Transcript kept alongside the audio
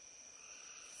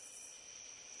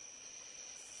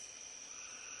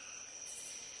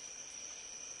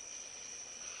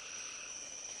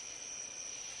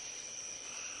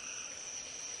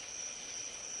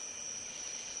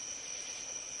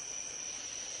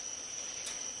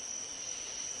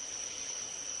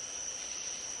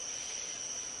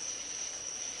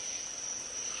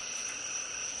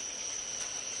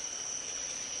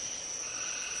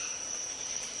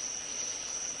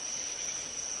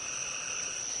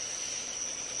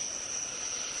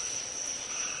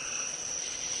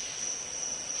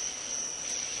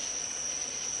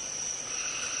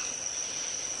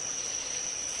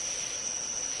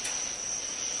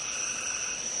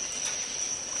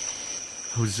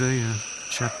Hosea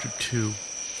chapter 2,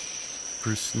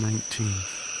 verse 19.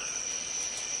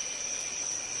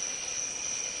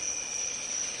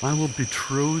 I will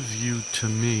betroth you to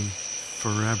me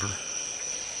forever.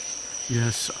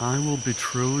 Yes, I will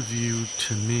betroth you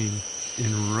to me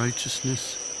in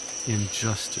righteousness, in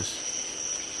justice,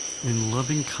 in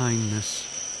loving kindness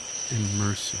and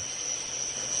mercy.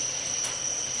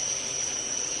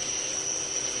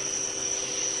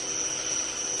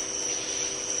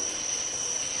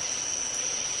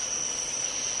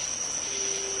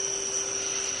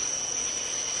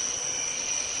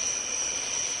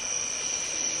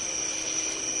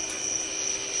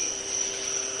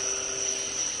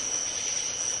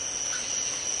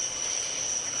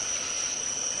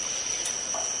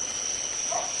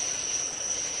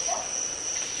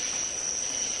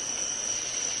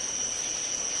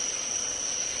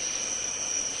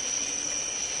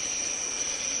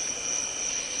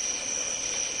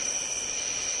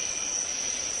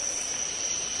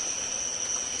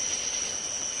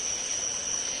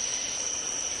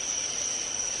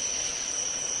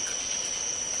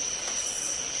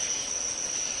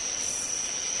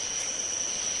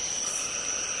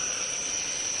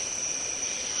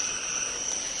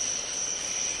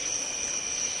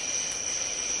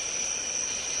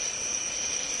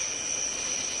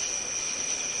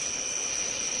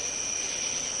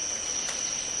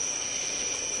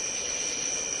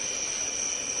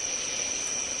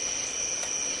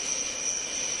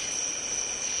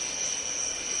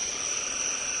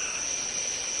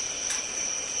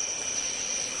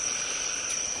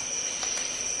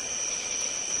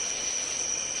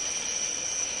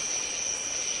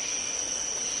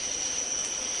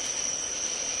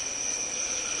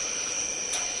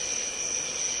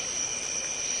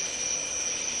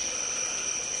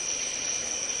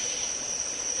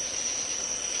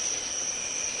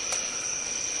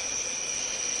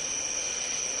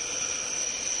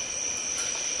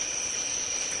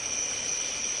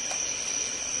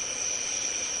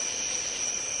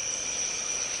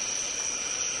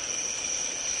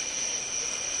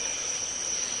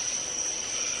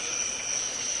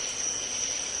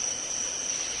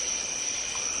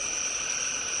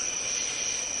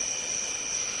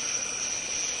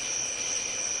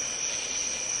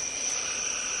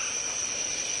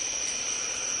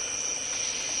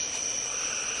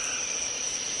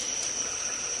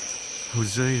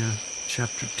 Hosea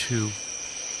chapter 2,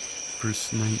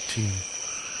 verse 19.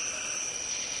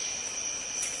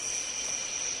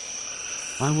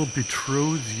 I will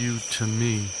betroth you to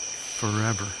me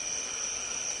forever.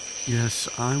 Yes,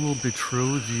 I will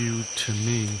betroth you to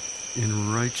me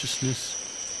in righteousness,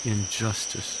 in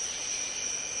justice,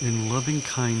 in loving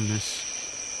kindness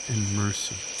and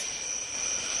mercy.